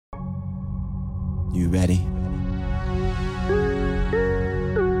You ready?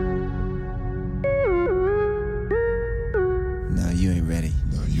 No, you ain't ready.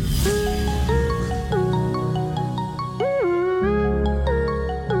 No, you ain't ready.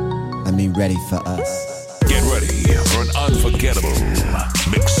 I mean, ready for us. Get ready for an unforgettable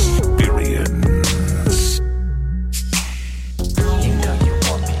Mixperience. You know you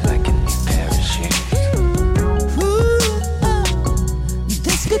want me like a new pair of shoes. Ooh,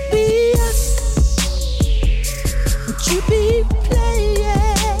 this could be us. Would you be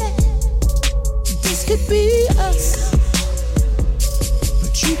playing? This could be us.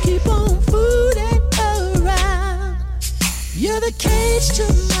 But you keep on fooling around. You're the cage to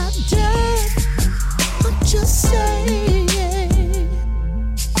my dove. I'm just saying.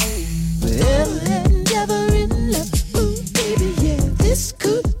 Forever and ever in love. Ooh, baby, yeah, this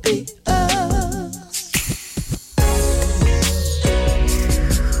could be us.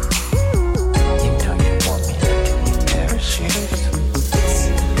 You know you want me like a new pair of shoes.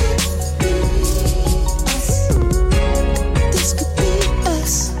 This could be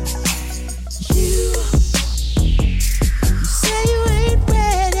us. You say you ain't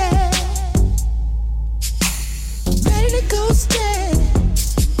ready.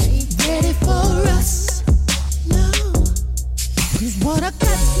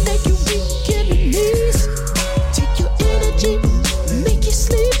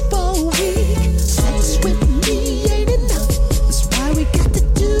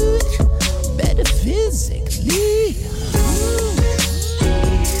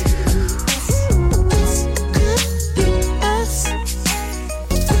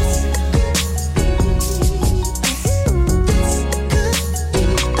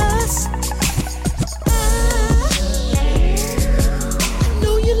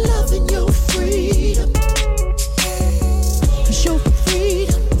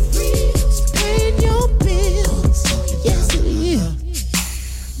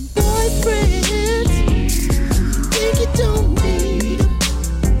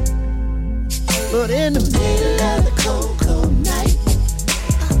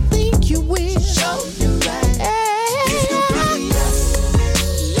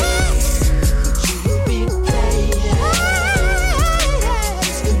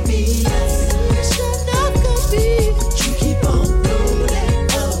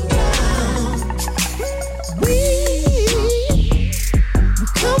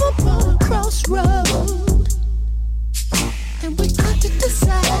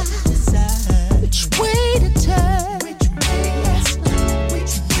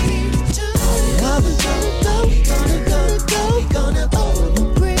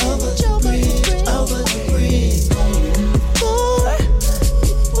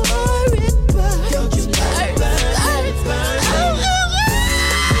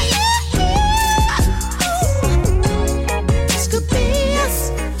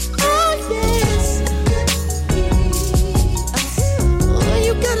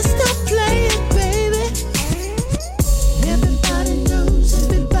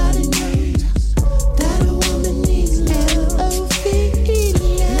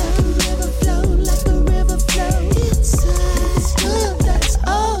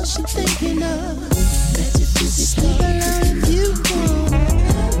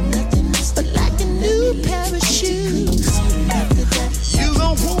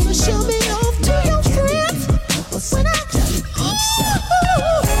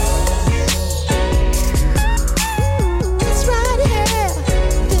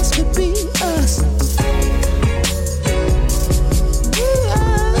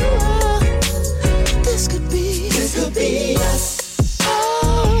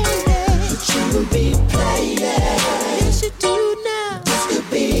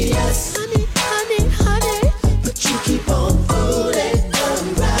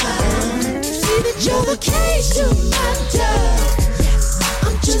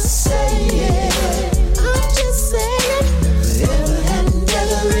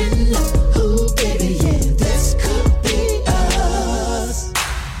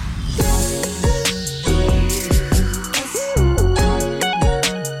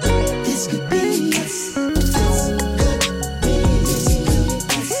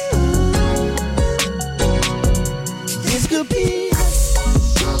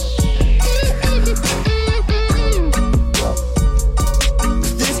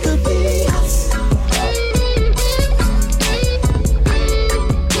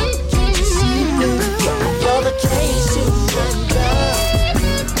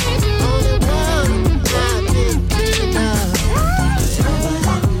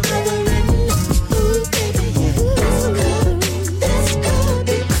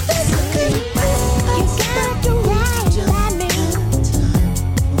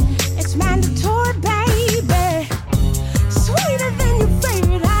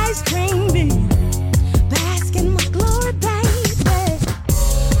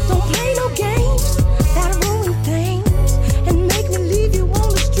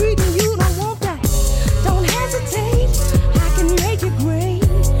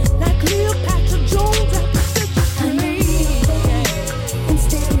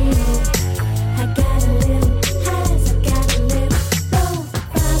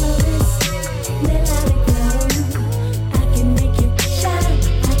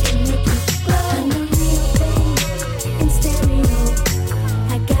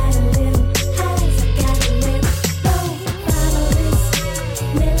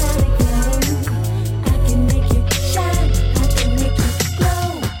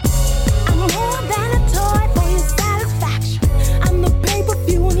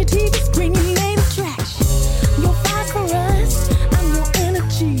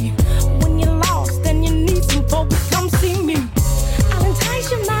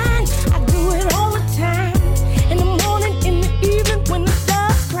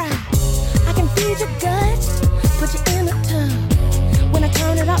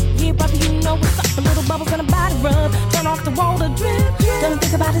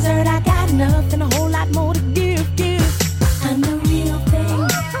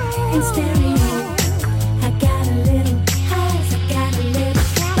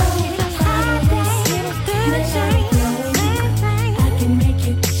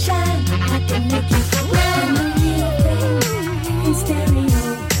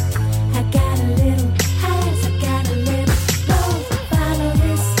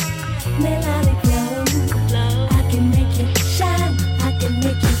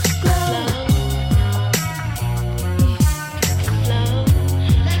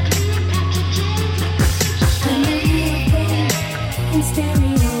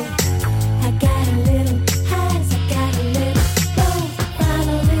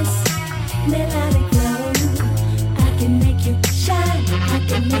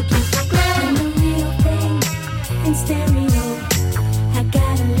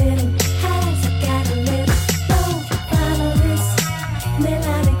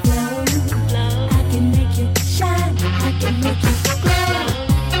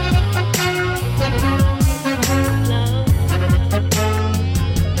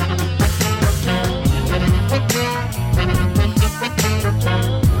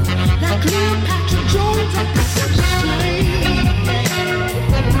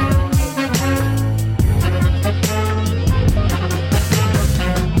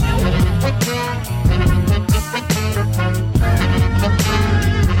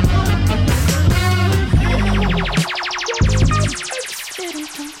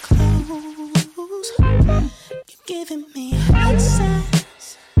 knows you're giving me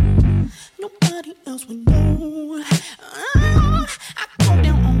access. Nobody else would know. I go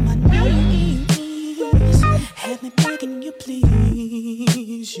down on my knees, have me begging you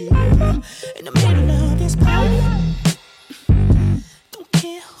please, you. In the middle of this party, don't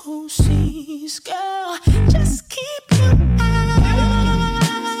care who sees, girl, just keep your eyes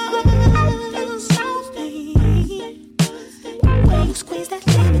on me. The way you squeeze that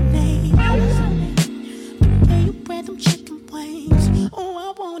lemonade, the way you bread them chicken wings, oh,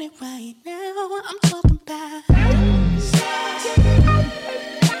 I want it right now. I'm talking about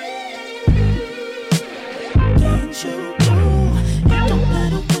things you do. It don't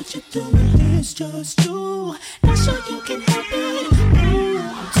matter what you do, it's just you. Not sure you can help me. Ooh,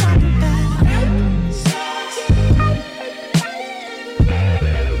 I'm talking about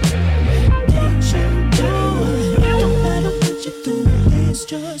things you do. It don't matter what you do, it's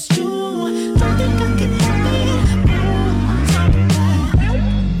just you. Don't think I can help me. Ooh, I'm talking about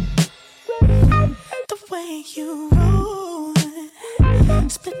the way you roll.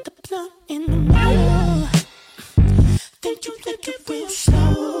 Split the blunt in the middle. Think you think it real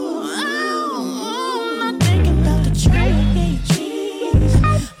slow. Oh, I'm not thinking about the trees,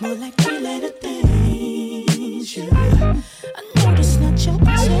 more like 3-letter things. Yeah. I know that's not your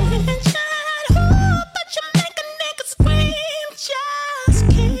intention, but you make a nigga scream. Just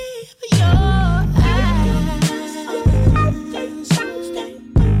keep your eyes on things.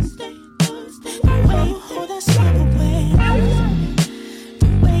 The way you hold that silverware, the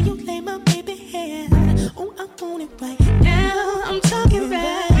way you lay my baby head. Oh, I want it right now. I'm talking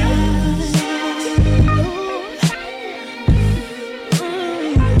right.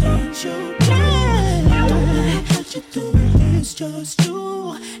 Things you do, don't matter what you do, it's just you.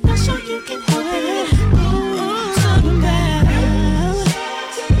 Not sure you can help it. I'm talking about.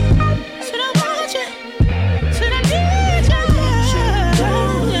 Should I want you? Should I need you?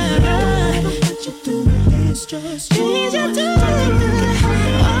 Don't matter what you do, it's just you. Need you to.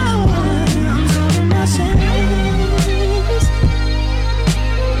 I'm talking about sex.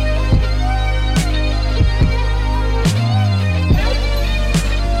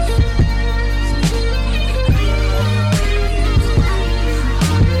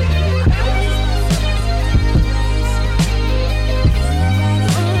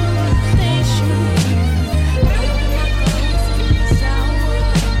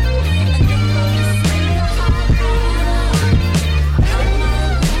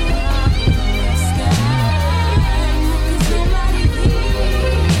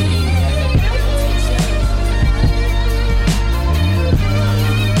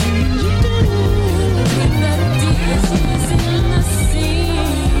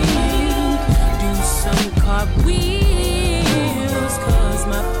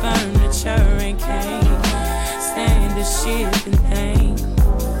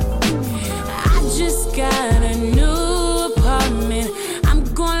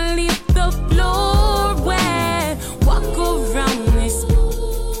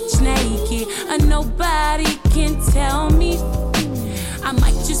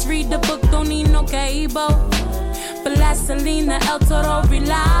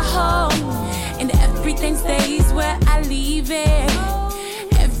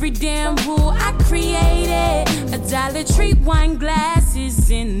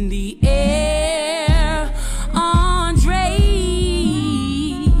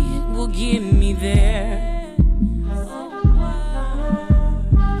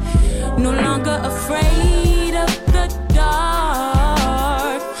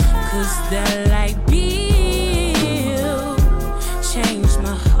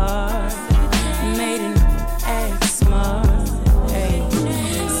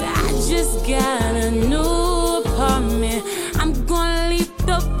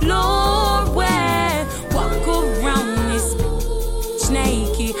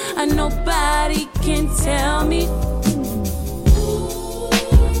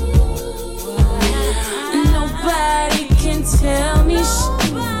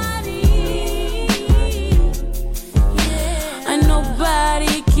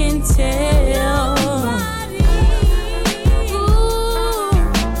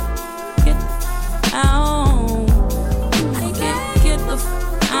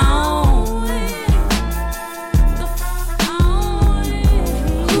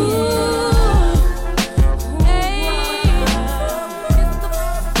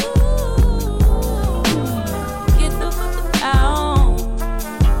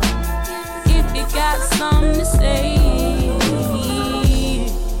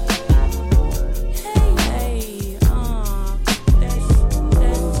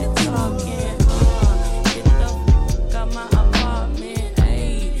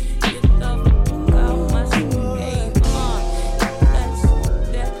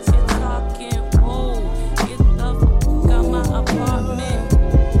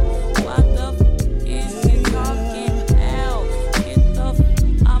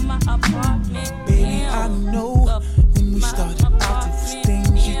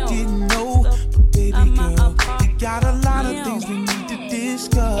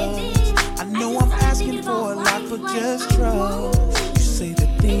 discuss. I know I'm asking for a lot, but just trust. You say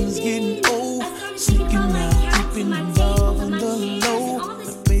that things getting old, sneaking out, keeping love on the low.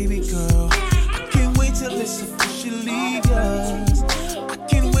 But baby girl, I can't wait till it's officially yours. I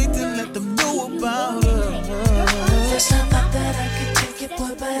can't wait to let them know about us. First I thought that I could take it,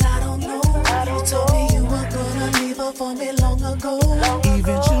 boy, but I don't know. You told me you were gonna leave her for me long ago.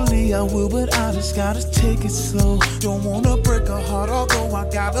 Eventually I will, but I just gotta take it slow. Don't wanna break her heart, although I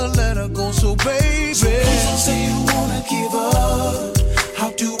gotta let her go. So baby, so please don't say you wanna give up. How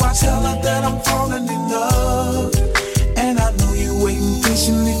do I tell her that I'm falling in love? And I know you're waiting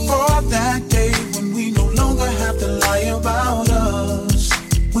patiently for that day when we no longer have to lie about us.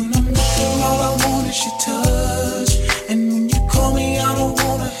 When I'm with you, all I want is your touch. And when you call me, I don't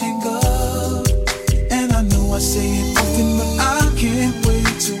wanna hang up. And I know I say it often, but I can't wait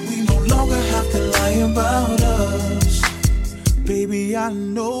till we no longer have to lie about us. Baby, I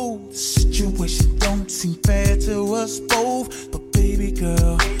know the situation don't seem fair to us both, but baby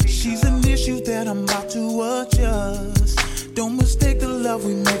girl, she's an issue that I'm about to adjust. Don't mistake the love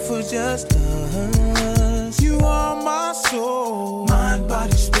we make for just us. You are my soul, mind,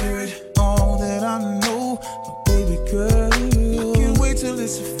 body, spirit, all that I know. But baby girl, I can't wait till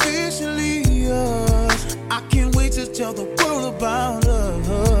it's officially us. I can't wait to tell the world about us.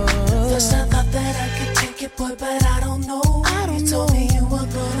 First I thought that I could take it, boy, but I don't know. You told me you were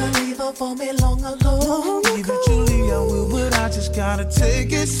gonna leave her for me long ago. Eventually I will, but I just gotta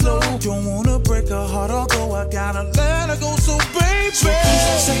take it slow. Don't wanna break her heart, although I gotta let her go. So baby, so please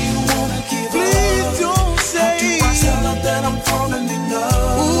don't say you wanna give up. Please don't say. How do I tell her that I'm falling in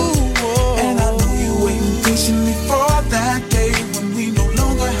love? Ooh, and I know you're waiting patiently for that day when we no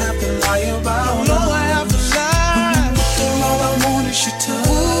longer have to lie about no longer have to lie. When all I want is your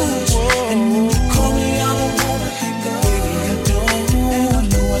touch. And when you call me, I don't wanna hang up. Baby, I don't. And I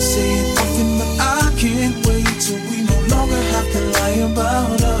know I say it often, but I can't wait till we no longer have to lie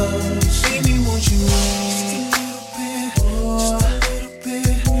about us. Baby, won't you wait just a little bit,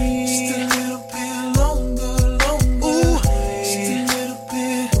 just a little bit longer, longer. Ooh, just a little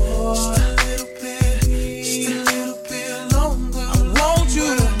bit, just a little bit, just a little bit longer. I want you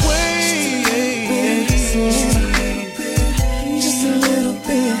to wait just a little bit, just a little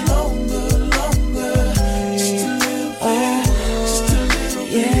bit longer, longer. Just a little bit, just a little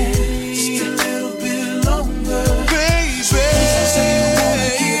bit, just a little bit longer. Baby, say you wanna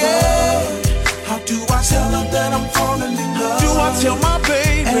give up. How do I tell her that I'm falling in love? Do I tell my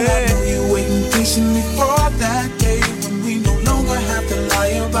baby? And I know you're waiting patiently for that day when we no longer have to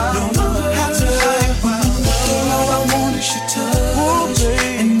lie about us. No longer have to lie about us. All I want is your touch. Ooh,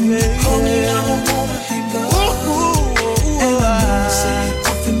 baby. And when you call me, I don't wanna hang up. And I know I say it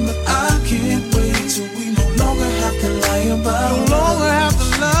often, but I can't wait till we no longer have to lie about us. No longer have to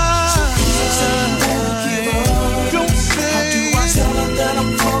lie. So please say you wanna give up. Don't say. How do I tell her that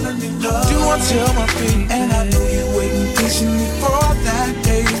I'm falling in love? Do I tell my baby? And I know you're waiting patiently for that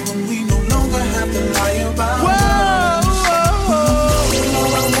day when we no longer have to lie about us.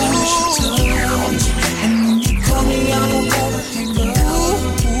 All I want is your touch. And when you call me, I don't wanna hang up.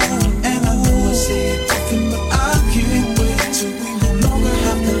 And I know I say it often, but I can't wait till we no longer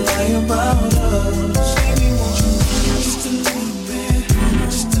have to lie about us. Baby, won't you just a little bit,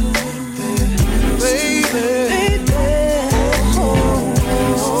 just a little bit, baby.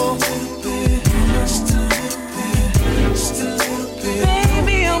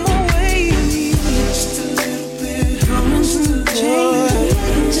 Baby, I'm away. Just a little bit. Coming to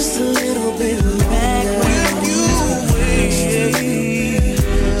change. Just a little bit back when you away.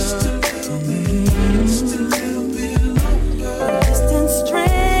 Just a little bit. Just a little bit longer. Distant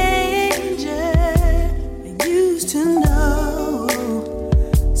stranger I used to know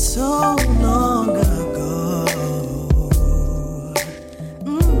so long ago.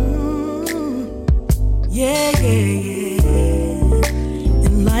 Yeah, yeah, yeah.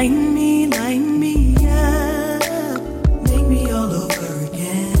 Enlighten me up, make me all over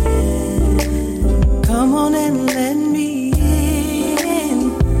again. Come on and let me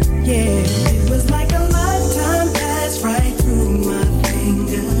in. Yeah, it was like a lifetime passed right through my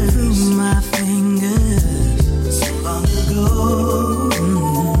fingers, so long ago.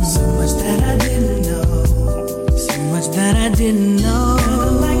 So much that I didn't know, so much that I didn't know.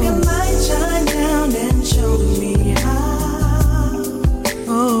 Like a light shine down and showed me how.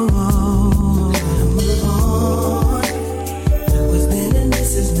 Oh, how to move on. That was then and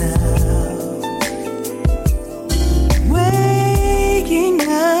this is now. Waking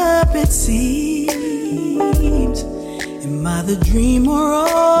up, it seems. Am I the dream or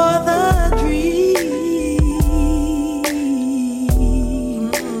the dream?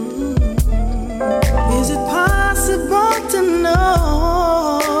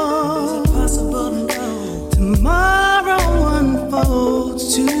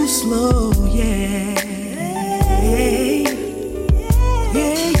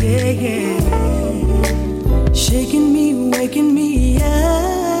 Shaking me, waking me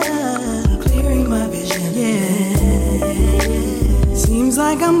up, clearing my vision, yeah. Seems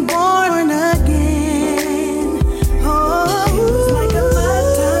like I'm born again. Oh, feels like a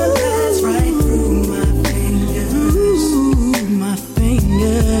lifetime passed right through my fingers. Ooh, my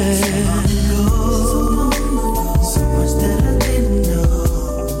fingers. So much that I didn't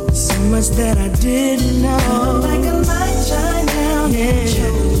know. So much that I didn't know. Like a light shine down, yeah.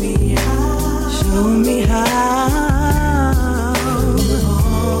 Show me how. Show me how.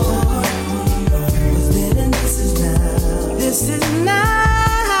 This is now.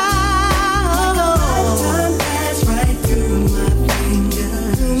 Like a lifetime passed right through my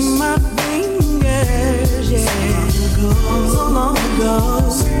fingers. Through my fingers, yeah. So long ago.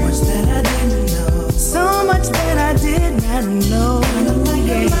 So much that I didn't know. So much that I did not know. Like a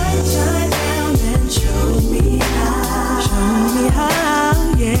light shine down and show me how. Show me how,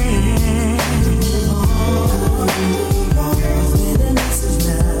 yeah.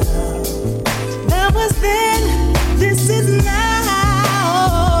 That was then. This is now.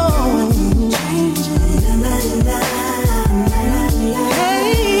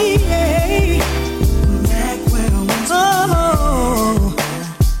 Hey, hey. Back where I was.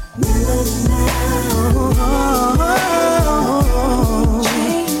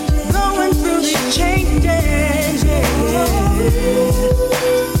 Going through these changes, yeah.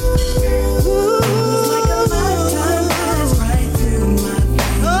 Ooh, it's like a lifetime passed right through my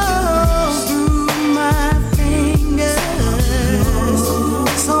fingers. Through my fingers.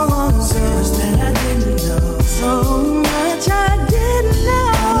 So long ago that I didn't know. So much I didn't know.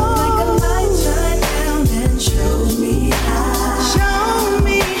 Like a light shine down and show me how. Show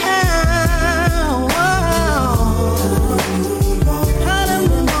me how. How to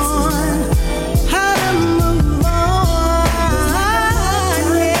move on. How to move on.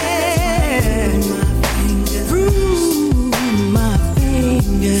 Yeah. Through my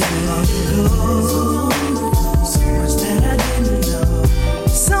fingers. So much that I didn't know.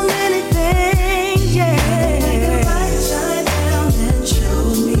 So many things, yeah. Like a light shine down and show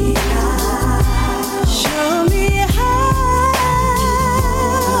me how. Show me how.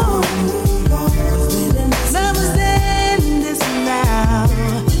 That was then, this now.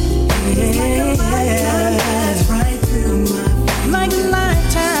 Yeah. Right through my like a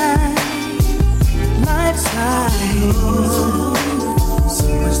lifetime.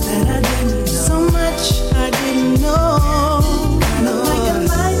 So much that I didn't know. So much I didn't know. Like a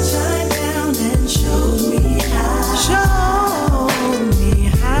light shine down and show me how. Show me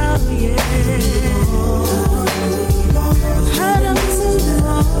how, yeah. How to move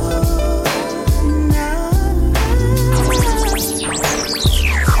on now.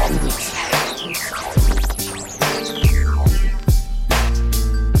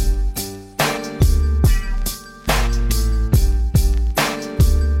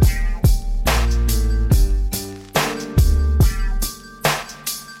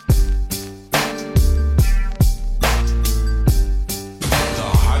 The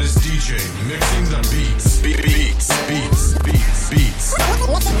hottest DJ mixing the beats. Beats.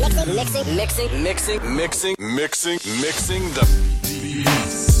 Mixing the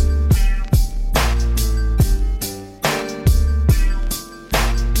beats.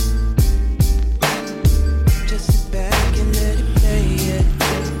 Just sit back and let it play, yeah.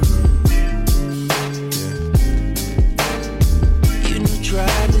 You know,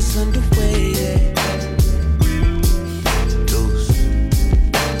 try this underway, yeah.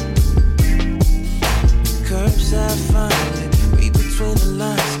 Curbside fine, yeah. Read between the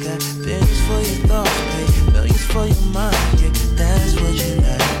lines, got pennies for your thoughts, pay millions for your mind, yeah. That's what you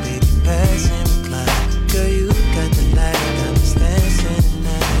like.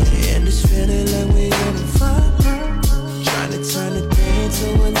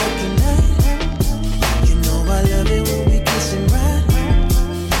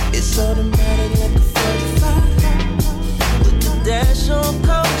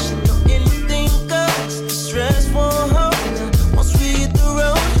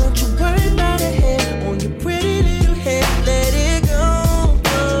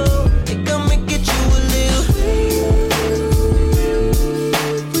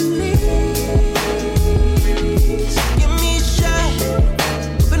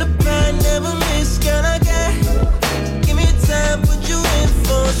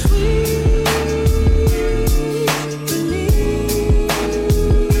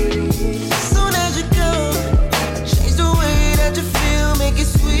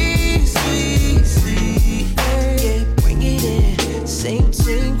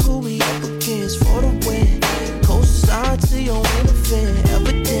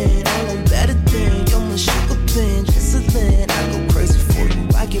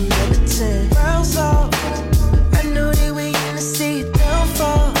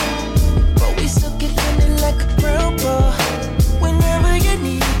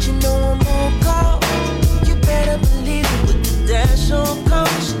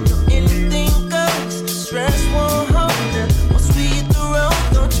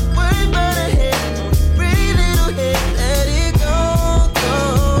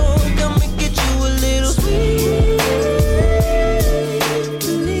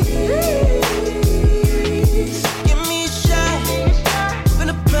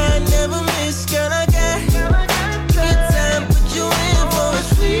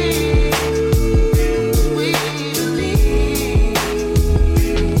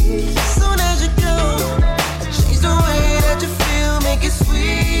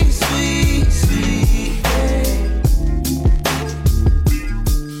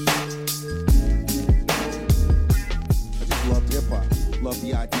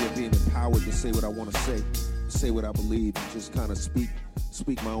 say what I want to say what I believe, and just kind of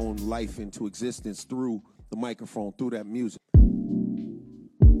speak my own life into existence through the microphone, through that music.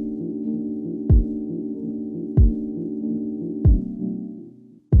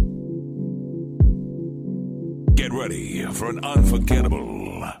 Get ready for an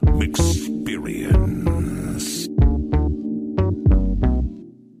unforgettable experience.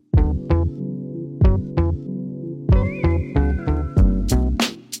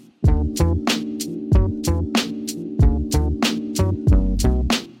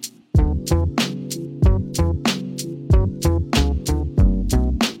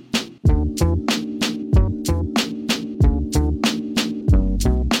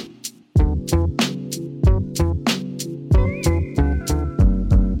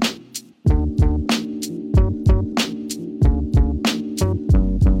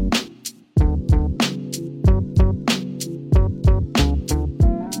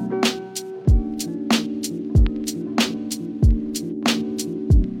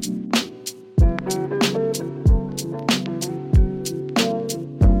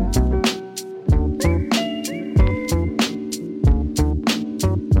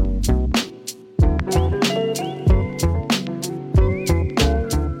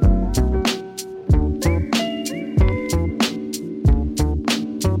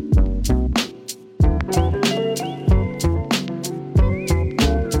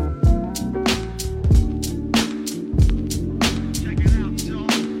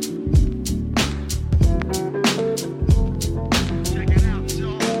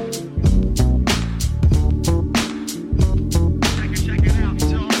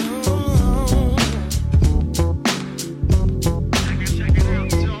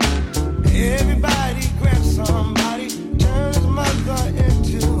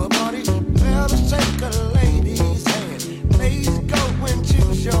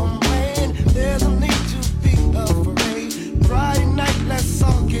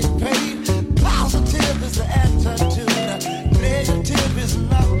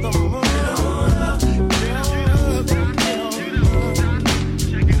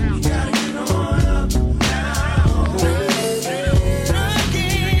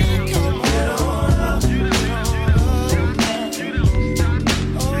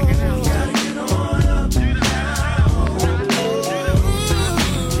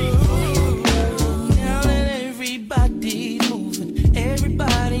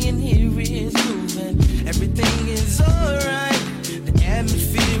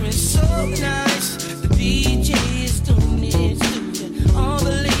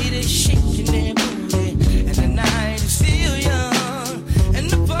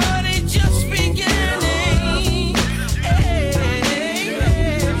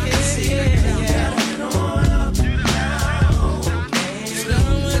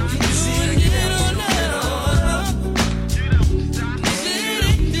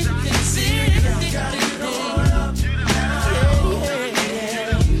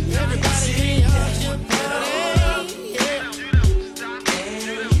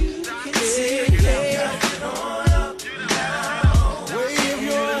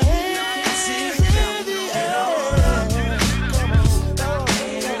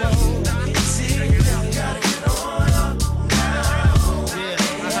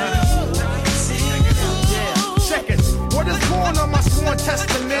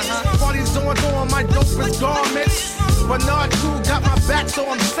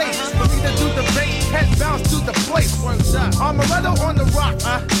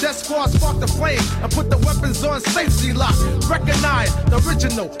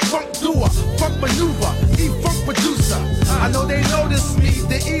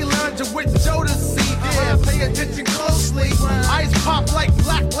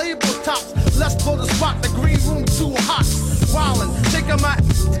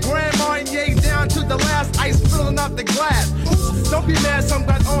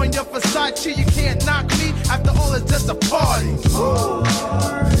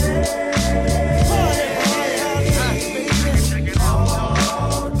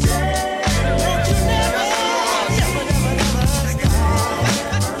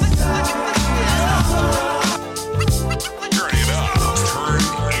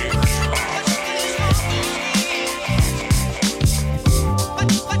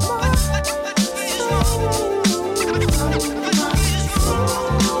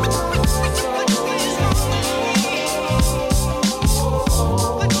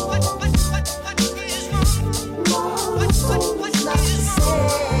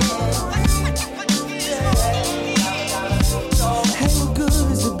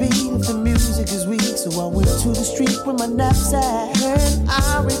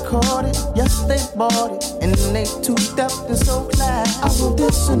 they bought it, and then they two-stepped and so glad. I wrote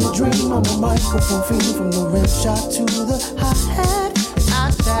this in a dream on the microphone, feeding from the rim shot to the hi-hat. I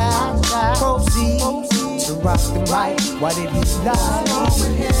shall proceed to rock the mic. Why did he lie?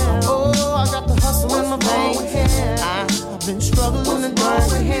 Oh, I got the hustle in my veins. I've been struggling and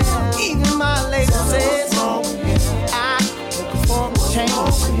grinding. Even my label says I'm looking for a change.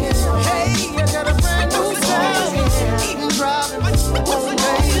 Hey, I got a brand new sound. Even driving on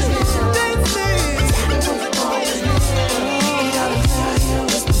days.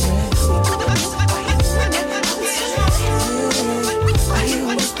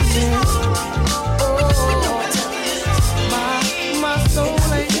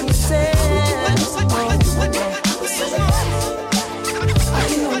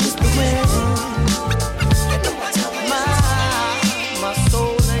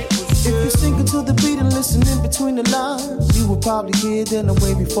 Listening between the lines, you were probably here then I'm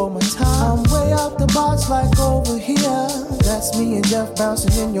way before my time. I'm way out the box like over here. That's me and Jeff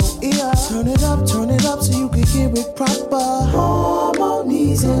bouncing in your ear. Turn it up so you can hear it proper.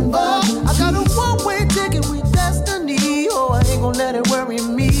 Harmonies and vibes. I got a one-way ticket with destiny. Oh, I ain't gon' let it worry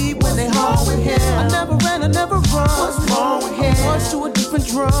me when they hard with him. I never ran, I never run. What's wrong with him? March to a different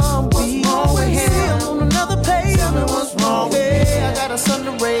drum beat. What's wrong with him? See, I'm on another page. Tell me what's wrong with him? I got a son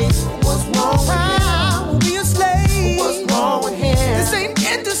to raise. What's wrong with him? Be a slave. What's wrong with him? This ain't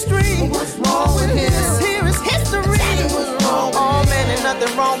industry. What's wrong with him? This here is history. What's wrong with him? Man, ain't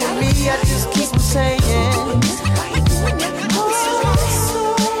nothing wrong with me. I just keep saying.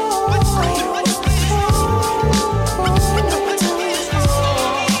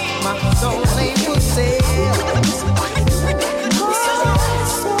 My soul ain't for sale.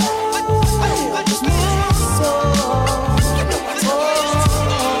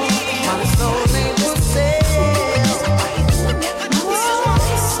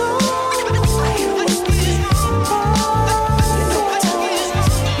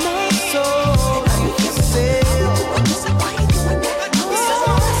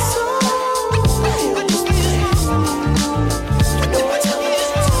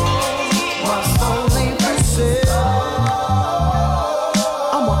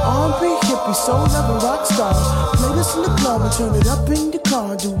 Soul of a rock star. Play this in the club and turn it up in the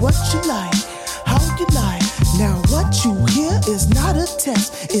car. Do what you like, how you like. Now what you hear is not a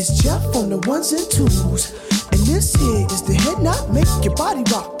test. It's Jeff on the ones and twos. And this here is the head knot, make your body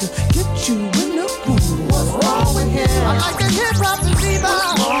rock to get you in the groove. What's wrong with him? I like the hip hop and bebop.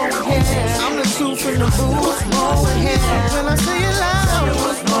 What's wrong with him? I'm the truth in the booth. What's wrong with him? When I say it loud,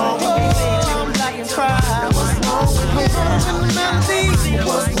 what's wrong with him? I'm black and proud. What's wrong with him? I'm the melody.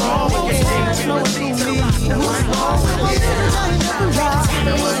 What's wrong with him? No see me. What's wrong with him?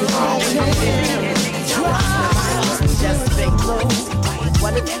 What's wrong with him? Just think low.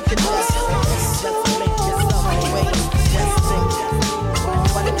 What if you could just make yourself away? Just think.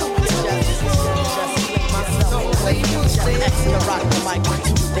 What if you could just make myself away? Just extra rock the mic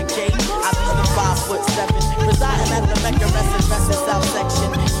to the gate. I be the 5'7", residing at the Mecca Rest South section.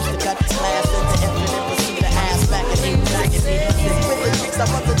 Used to cut class in the infinite pursuit of ass back in 8 magazine. With the chicks, I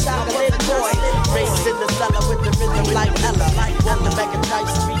was a chocolate boy. Raised in the cellar with the rhythm like Ella. On the Mecca Night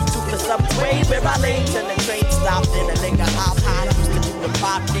Street to the subway where I lay till the train stopped and a nigga hop high. Used to do the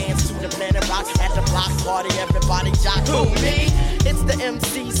pop dance to the planet rock at the block party. Everybody jock who me? It's the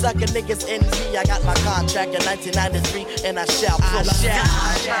MC sucker niggas envy. I got my contract in 1993 and I shall proceed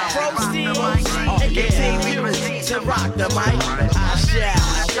and continue to rock the mic. I shall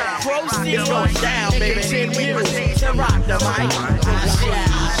proceed going down, baby. Continue to rock the mic. I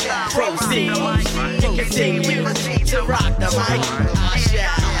shall proceed and continue to rock the mic. I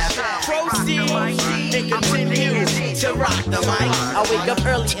shall proceed and continue to rock the mic. I wake up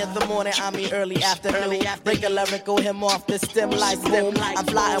early in the morning, I mean early afternoon. Break a lyrical him off the stem like boom. I'm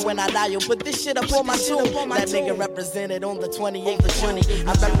flying when I dial, put this shit up on my tune. That nigga represented on the 28th of June.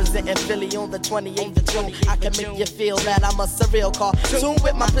 I'm representing Philly on the 28th of June. I can make you feel that I'm a surreal cartoon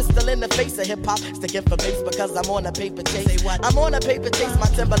with my pistol in the face of hip hop. Sticking for bass because I'm on a paper chase. I'm on a paper chase, my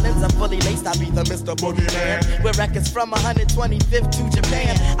Timberlands are fully laced. I be the Mr. Boogeyman. With records from 125th to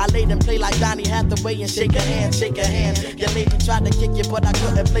Japan. I laid and play like Donnie Hathaway and shake a hand, shake a hand. Your lady tried to kick you, but I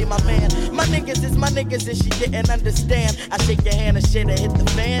couldn't play my man. My niggas is my niggas and she didn't understand. I shake your hand and shit and hit the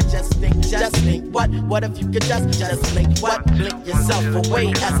fan. Just think. What if you could just blink? What? Blink yourself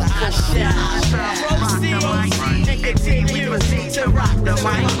away as I shall proceed and continue to rock the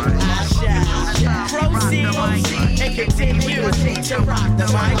mic. I shall proceed and continue to rock the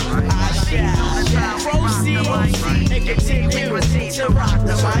mic. I shall proceed and continue to rock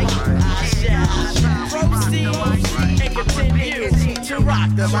the mic. I shall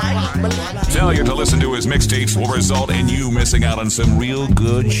Failure to listen to his mixtapes will result in you missing out on some real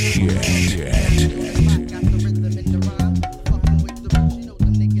good shit.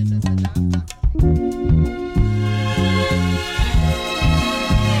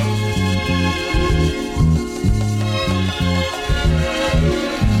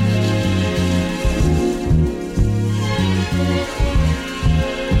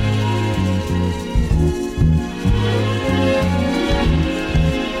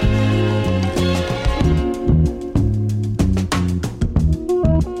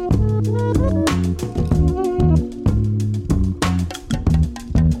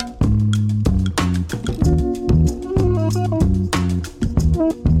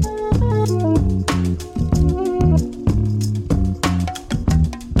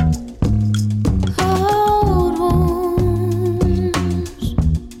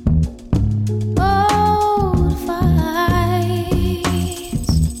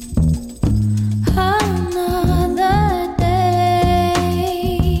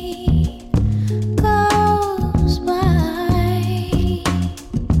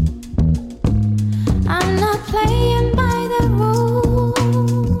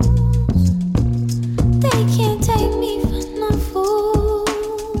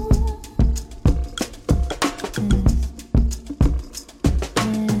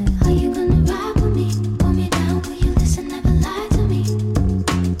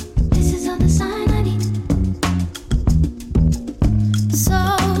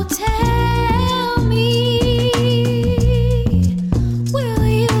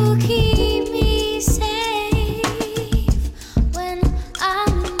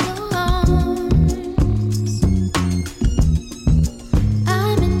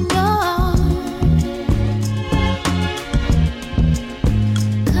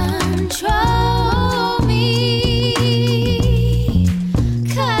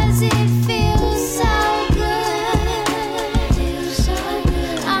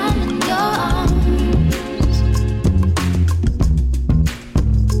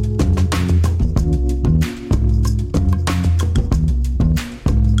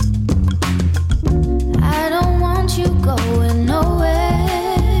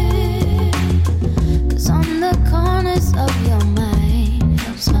 Corners of your mind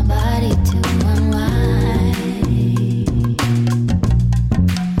helps my body to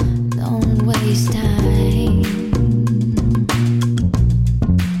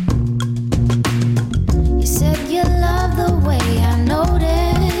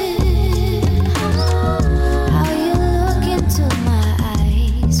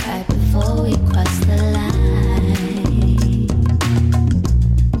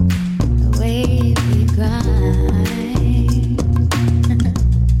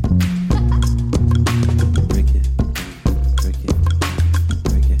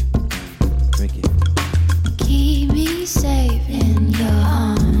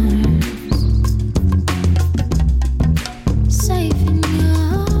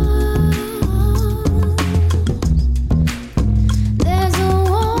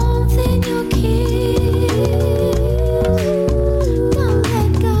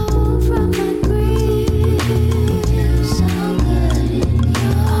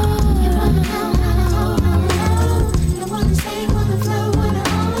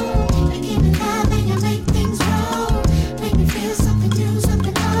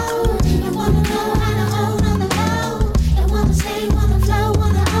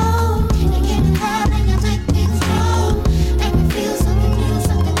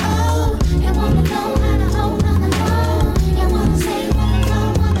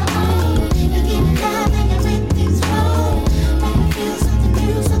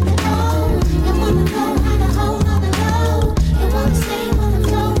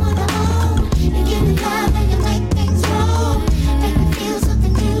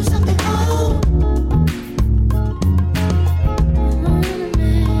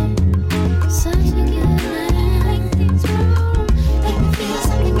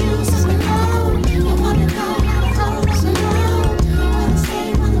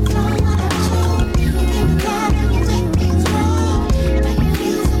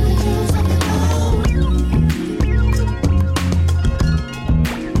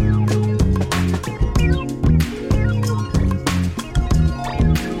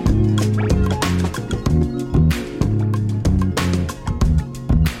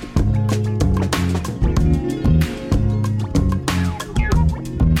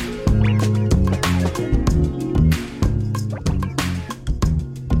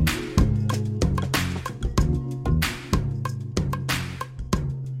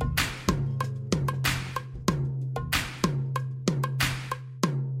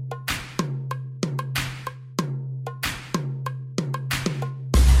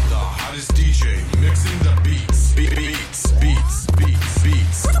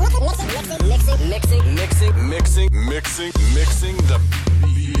Mixing the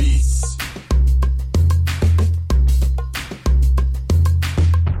beats.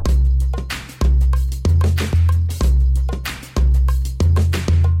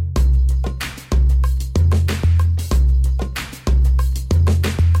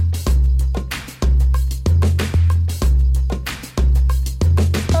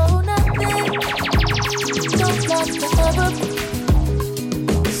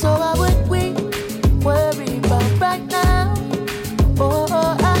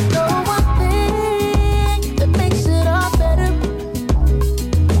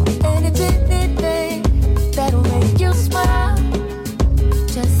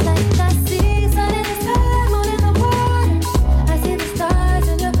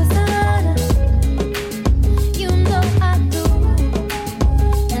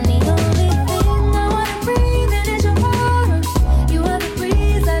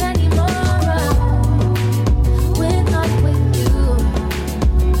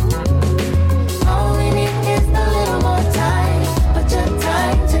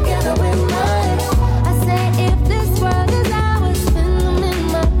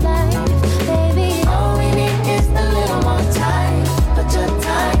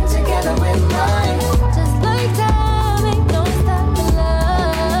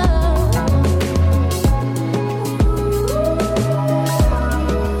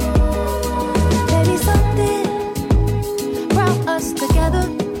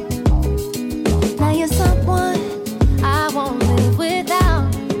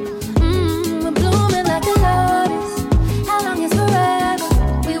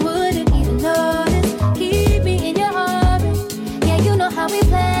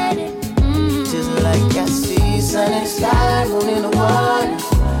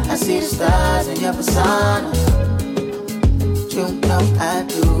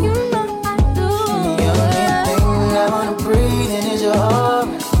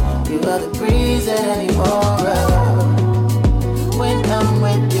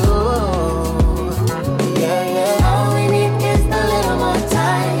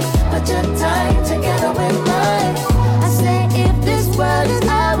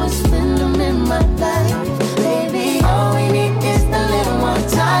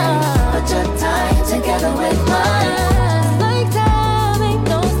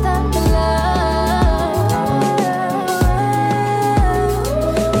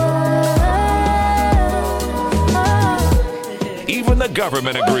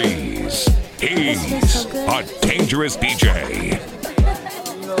 Government agrees. He's a dangerous DJ.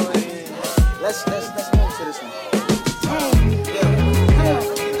 Let's move to this one.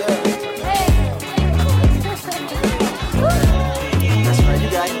 That's right, you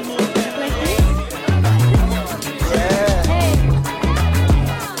got it.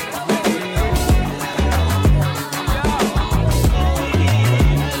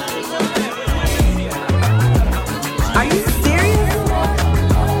 Are you serious?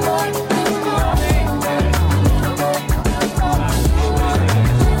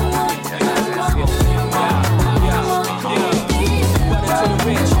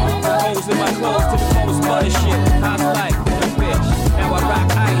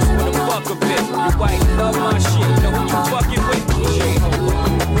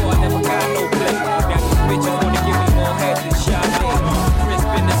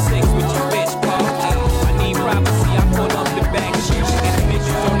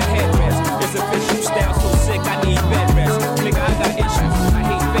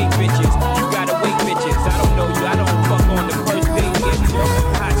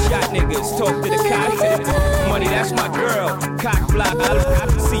 Talk to the cops. Money, that's my girl. Cock block,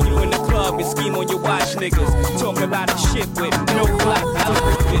 I see you in the club and scheme on your watch, niggas. Talk a lot of shit with no block. I'll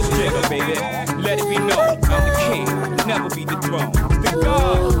break this jigger, baby. Let it be known, I'm the king, never be the throne. The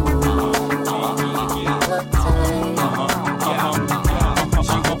God.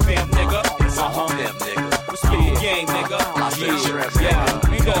 She gon' pimp, nigga. Pimp, nigga. We spit the game, nigga.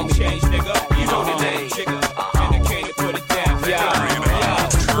 Yeah, ain't nothing changed, nigga. You know the name, nigga. And I came to put it down, yeah.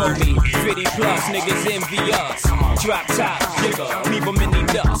 Me, 50 plus niggas envy us. Drop top, jigger, leave them in the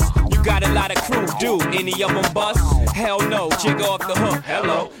dust. You got a lot of crew, do any of them bust? Hell no, jigger off the hook,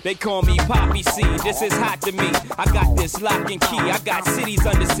 hello. They call me Poppy C, this is hot to me. I got this lock and key, I got cities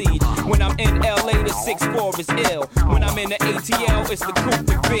under siege. When I'm in LA, the 6'4 is ill. When I'm in the ATL, it's the coupe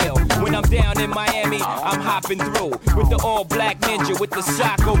de bill. When I'm down in Miami, I'm hopping through with the all black ninja with the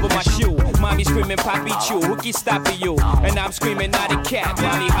sock over my shoe. Mommy screaming Poppy Chew, who keep stopping you? And I'm screaming not a cat,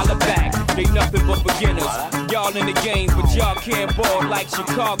 mommy holla back. They nothing but beginners. Y'all in the game, but y'all can't ball like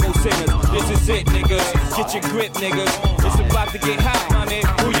Chicago sinners. This is it, niggas. Get your grip, niggas. It's about to get hot, mommy.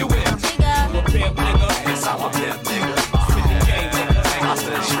 Who you with? I'm a pimp, nigga. Yes, I'm a pimp.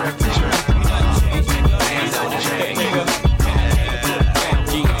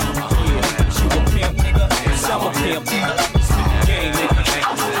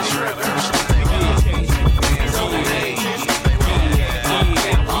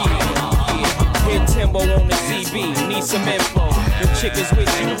 chickens with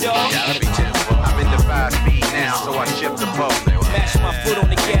you, dog. Gotta be careful. I'm in the 5 speed now, so I shift the boat. Mash my foot on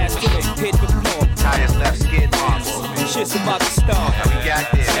the gas till it hit the floor. Tires left skid marks. Shit's about to start. We got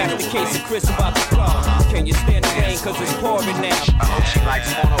this. Snatch the case of Chris about to fall. Can you stand the rain cause it's pouring now? I hope she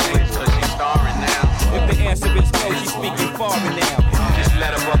likes porno flicks cause she's starring now. If the answer is no, she's speaking foreign now. Just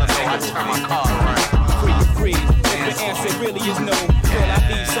let a brother know I turn my car around. Free to freeze. If the answer really is no, girl, I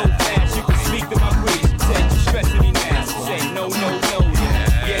leave so fast you can speak to my breeze. Said you stressing me now. Say no, no, no.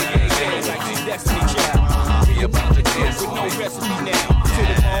 Yeah, like she's Destiny Child. We about to dance with no recipe now. To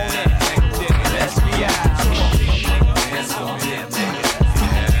the morning, then let's be out.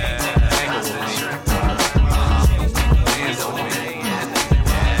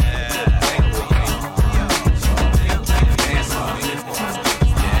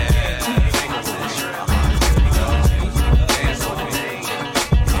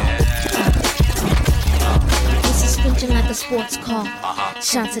 Like a sports car.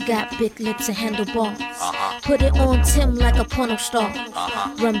 Shanta got big lips and handlebars. Put it on Tim like a porno star.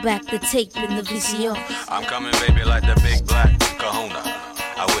 Run back the tape in the VCR. I'm coming, baby, like the big black kahuna.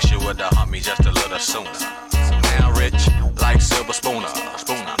 I wish you would've humped me just a little sooner. Now rich, like silver spooner.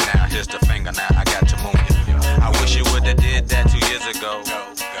 Now here's the finger, now I got to moon you. I wish you would've did that 2 years ago.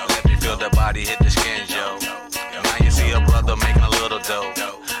 Let me feel the body hit the skin, yo. Now you see a brother making a little dough.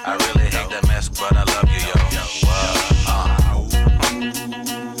 I really hate that mess, but I love you, yo.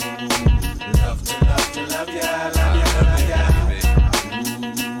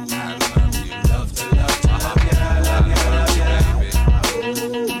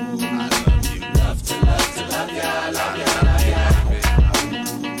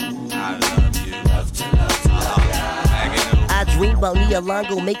 About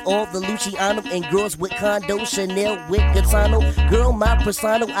Neolongo, make all the Luciano and girls with condo, Chanel with Gaetano. Girl, my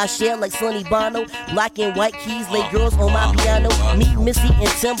persona, I share like Sonny Bono. Black and white keys, lay girls on my piano. Me, Missy, and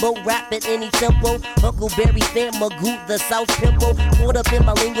Timbo, rap at any tempo. Huckleberry fan, Magoo, the South Pimple. Caught up in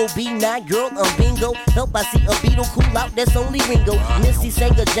my lingo, B9, girl, I'm bingo. Help, I see a beetle cool out, that's only Ringo. Missy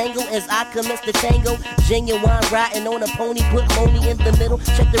sang a jangle as I commence the tango. Genuine riding on a pony, put money in the middle.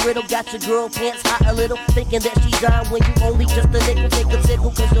 Check the riddle, got your girl pants hot a little. Thinking that she dying when you only just a nickel. Take a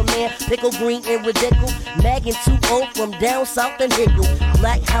tickle, cause your man pickle green and ridiculous. Magging 2-0 from down south and Hickle.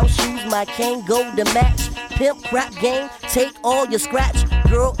 Black house shoes, my cane go to match. Pimp crap game, take all your scratch.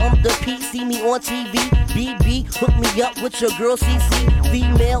 Girl, I'm the P, see me on TV. BB, hook me up with your girl CC.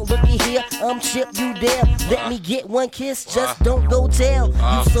 Female, looky here, I'm Chip, you there. Let me get one kiss, just don't go tell.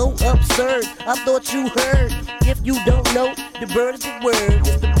 You so absurd, I thought you heard. If you don't know, the bird is the word.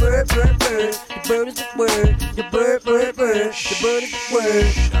 It's the bird, bird, bird. The bird is the word. The bird, bird, bird. The bird is the word.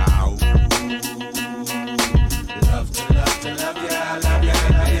 Love to love ya, I love ya, I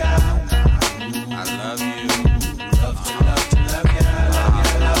love ya. I love you. Love to love ya, I love ya,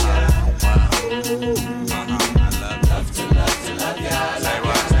 I love ya. Love to love ya, I love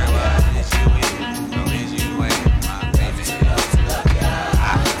ya.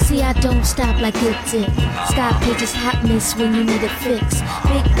 See, I don't stop like good dick. Sky pitches hotness when you need a fix.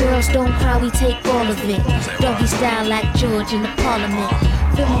 Big girls don't cry, we take all of it. Doggy style like George in the parliament.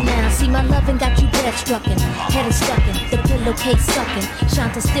 Feel me now, see my loving got you death strucken. Head is stuckin', the pillowcase suckin'.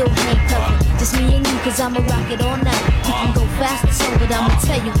 Shanta still handcuffin'. Just me and you, cause I'ma rock it all night. You can go fast or slow, but I'ma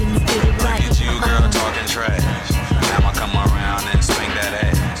tell you when you get it right. Look at you, girl, talking trash. Now I come around and swing that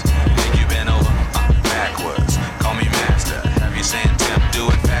ass. Think you been over backwards. Call me master. Have you seen Tim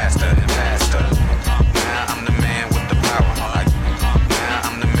do it faster and faster? Now I'm the man with the power. Now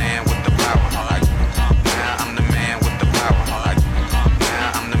I'm the man with the power. Now I'm the man with the power.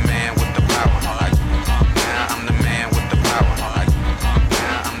 Now I'm the man with the power. Now I'm the man with the power. Now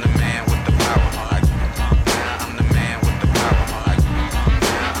I'm the man with the power. Now I'm the man with the power.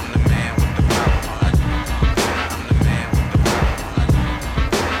 Now I'm the man with the power. Now I'm the man with the power.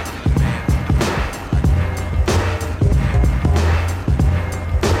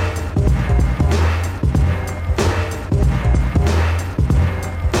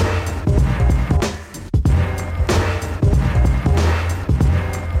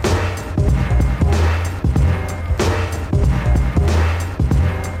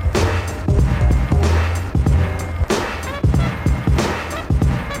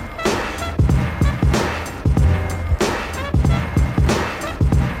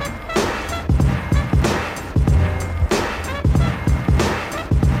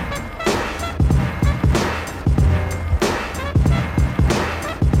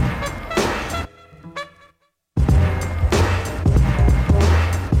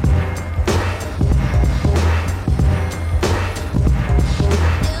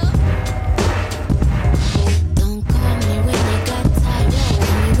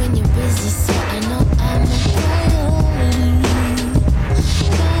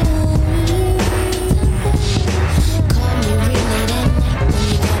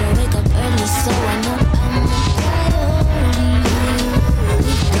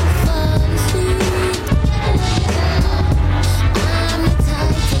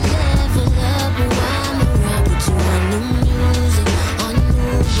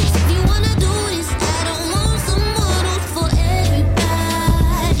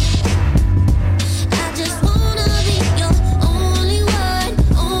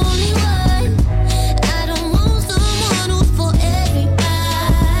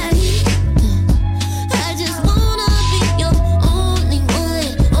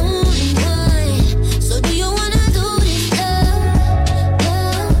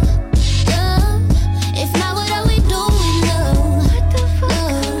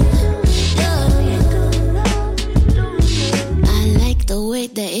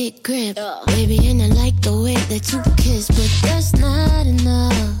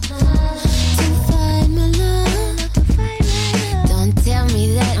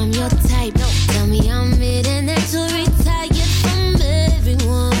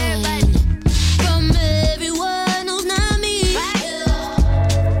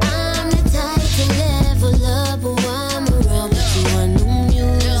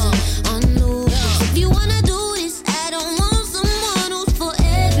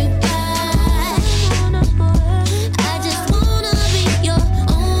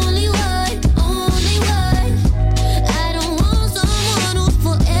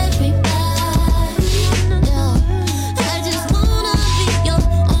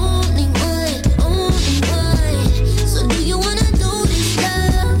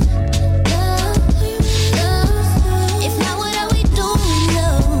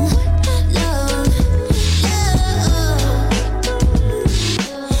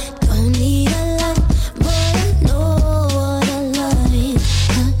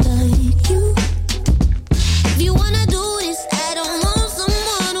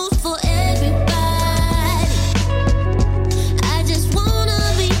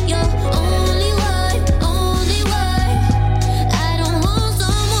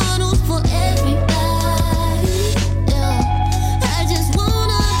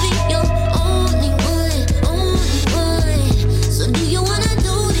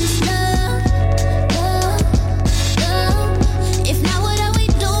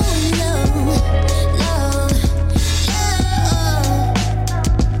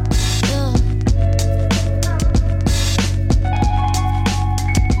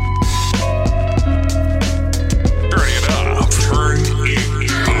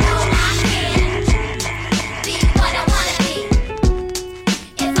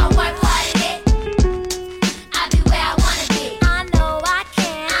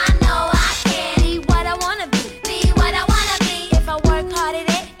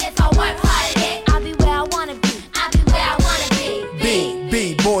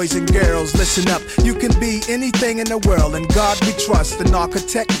 girls, listen up. You can be anything in the world, and God we trust. An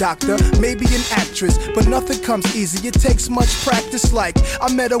architect, doctor, maybe an actress, but nothing comes easy. It takes much practice. Like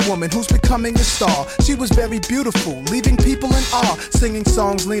I met a woman who's becoming a star. She was very beautiful, leaving people in awe. Singing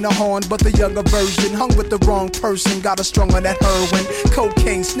songs, Lena Horne, but the younger version. Hung with the wrong person, got her strung on that heroin,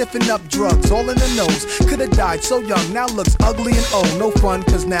 cocaine, sniffing up drugs, all in the nose. Could've died so young, now looks ugly and old. No fun,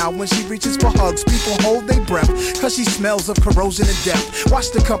 cause now when she reaches for hugs, people hold their breath, cause she smells of corrosion and death.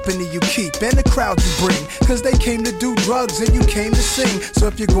 Watch the company you keep and the crowd you bring, cause they came to do drugs and you came to sing. So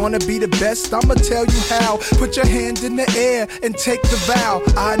if you're gonna be the best, I'ma tell you how. Put your hand in the air and take the vow.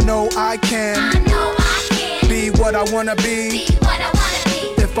 I know I can, be what I wanna be.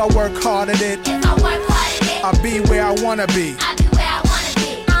 If I work hard at it, I'll be where I wanna be.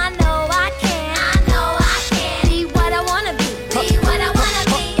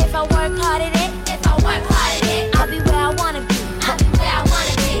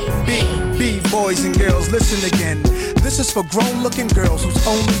 Boys and girls, listen again. This is for grown-looking girls who's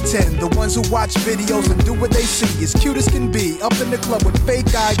only 10. The ones who watch videos and do what they see. As cute as can be, up in the club with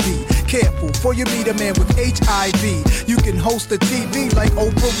fake ID. Careful, before you meet a man with HIV. You can host a TV like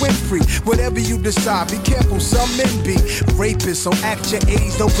Oprah Winfrey. Whatever you decide, be careful, some men be rapists. So act your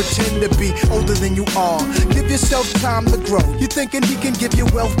age, don't pretend to be older than you are. Give yourself time to grow. You thinking he can give you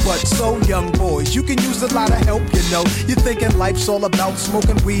wealth, but so young boys, you can use a lot of help, you know. You're thinking life's all about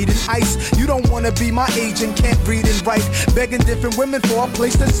smoking weed and ice. You don't wanna be my age and can't read and write, begging different women for a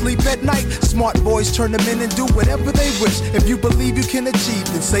place to sleep at night. Smart boys turn them in and do whatever they wish. If you believe you can achieve,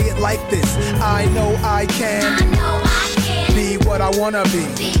 then say it like this: I know I can, be what I wanna be.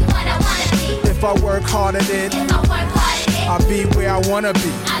 If I work hard at it, I'll be where I wanna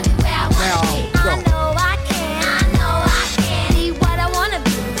be. Now go.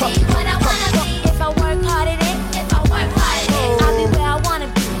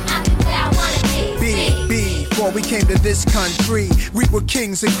 Before we came to this country, we were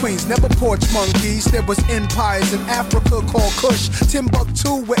kings and queens, never porch monkeys. There was empires in Africa called Kush,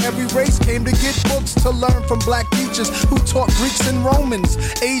 Timbuktu, where every race came to get books to learn from black teachers who taught Greeks and Romans,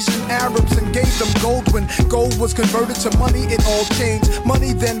 Asian Arabs, and gave them gold. When gold was converted to money, it all changed.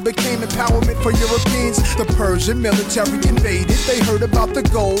 Money then became empowerment for Europeans. The Persian military invaded. They heard about the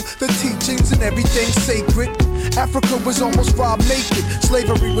gold, the teachings, and everything sacred. Africa was almost robbed naked.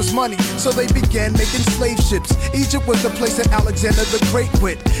 Slavery was money, so they began making slave ships. Egypt was the place that Alexander the Great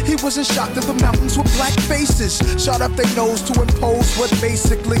went. He wasn't shocked that the mountains were black faces, shot up their nose to impose what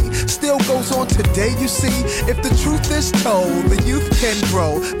basically still goes on today. You see, if the truth is told, the youth can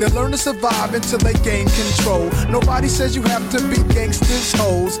grow. They'll learn to survive until they gain control. Nobody says you have to be gangsters,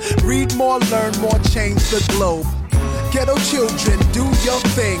 hoes. Read more, learn more, change the globe. Ghetto children, do your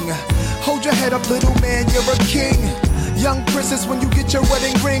thing. Hold your head up, little man, you're a king. Young princess, when you get your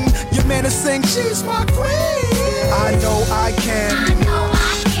wedding ring, your man is saying, she's my queen. I know I can,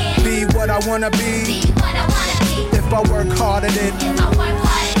 be what I wanna be. If I work hard at it,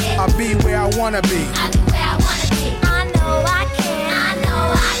 I'll be where I wanna be. I know I can,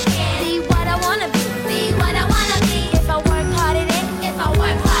 be what I wanna be. If I work hard at it,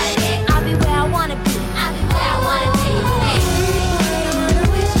 I'll be where I wanna be.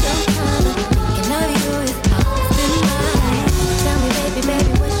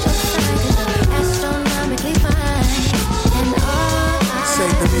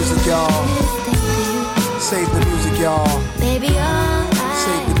 Y'all. Save the music, y'all. Baby,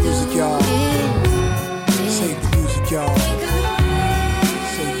 save the music, y'all. Save the music, y'all.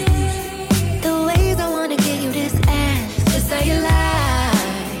 Save the music. The ways I wanna give you this ass, just say you lie.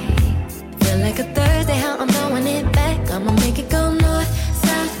 Feel like a Thursday, how I'm throwing it back. I'ma make it go north,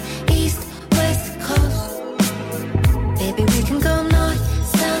 south, east, west coast. Baby, we can go north,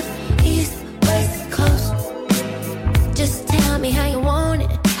 south, east, west coast. Just tell me how you want it.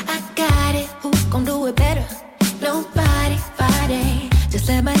 Got it, who gon' do it better? Nobody, Friday. Just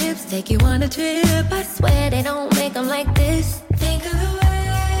let my hips take you on a trip. I swear they don't make them like this. Think of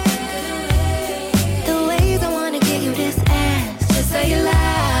the ways I wanna give you this ass. Just say you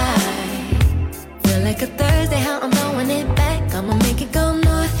lie. Feel like a Thursday, how I'm throwing it back. I'ma make it go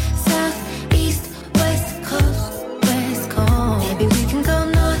north, south, east, west coast, west coast. Maybe we can go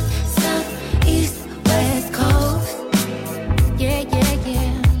north, south, east, west coast. Yeah, yeah,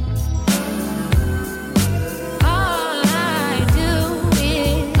 yeah.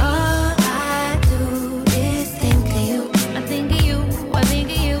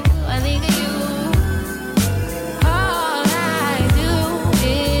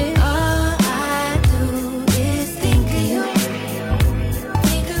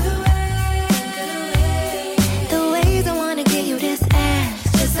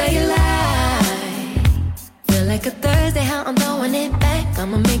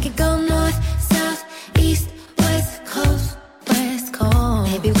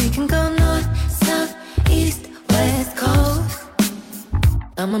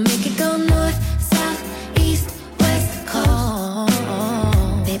 I'ma make it go north, south, east, west, coast.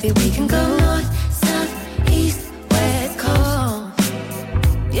 Baby, we can go north, south, east, west, coast.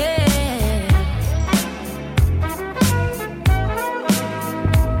 Yeah.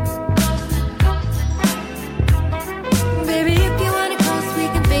 Baby, if you wanna coast, we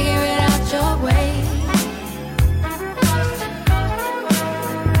can figure it out your way.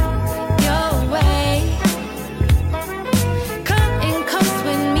 Your way. Come and coast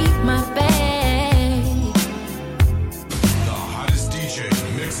with me, my babe. The hottest DJ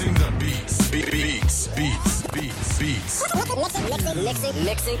mixing the beats. Beats.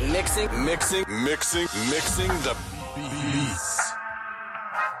 Mixing the beats.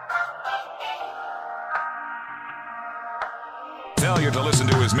 Failure to listen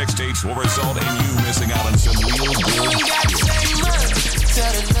to his mixtapes will result in you missing out on some real good You ain't got to say much.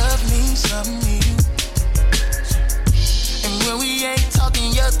 Tell the love means something to you. And when we ain't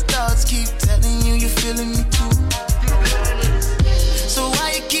talking, your thoughts keep telling you you're feeling me too. So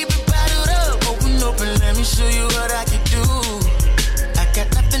why you keep it bottled up? Open, let me show you what I can do. I got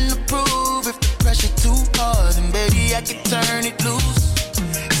nothing to prove. If the pressure too hard, then baby I can turn it loose.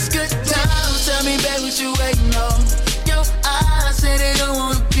 It's good time. Tell me, babe, what you waiting on? Your eyes say they don't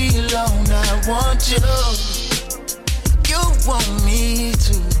wanna be alone. I want you. You want me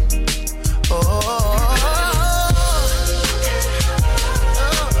to.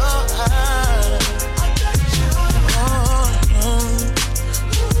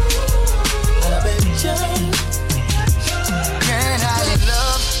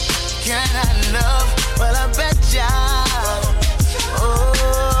 Can I love? Well, I bet ya.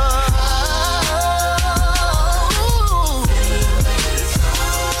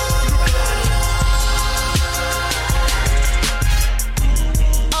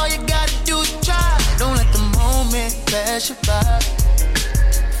 All you gotta do is try. Don't let the moment pass you by.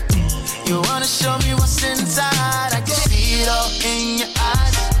 You wanna show me what's inside? I can see it all in your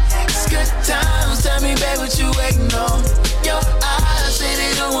eyes. It's good times. Tell me, babe, what you waiting on? Your eyes say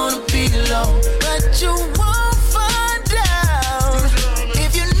they don't wanna be alone, but you won't find out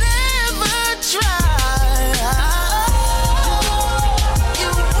if you never try. You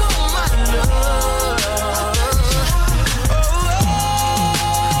want my love.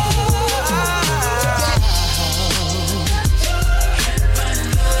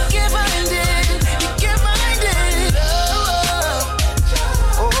 Get minded, get minded.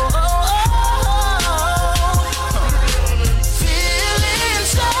 Feel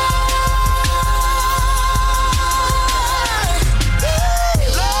inside.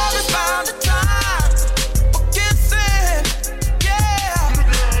 Love has found the time for kissing, yeah.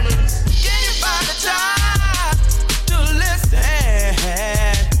 Can you find the time to listen?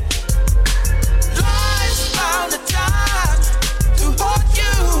 Love has found the time to hold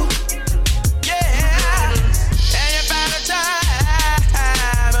you, yeah. And you found the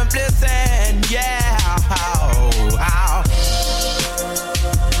time of listen, yeah.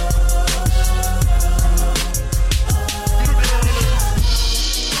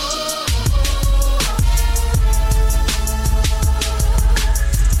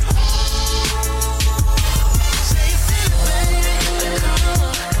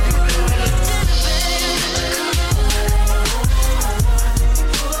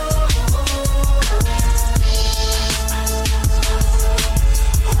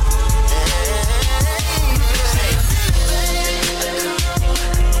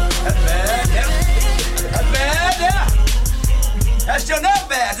 That's your not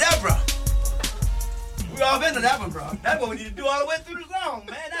bad, that, bro. We all been to that one, bro. That's what we need to do all the way through the song,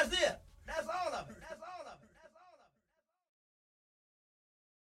 man. That's it.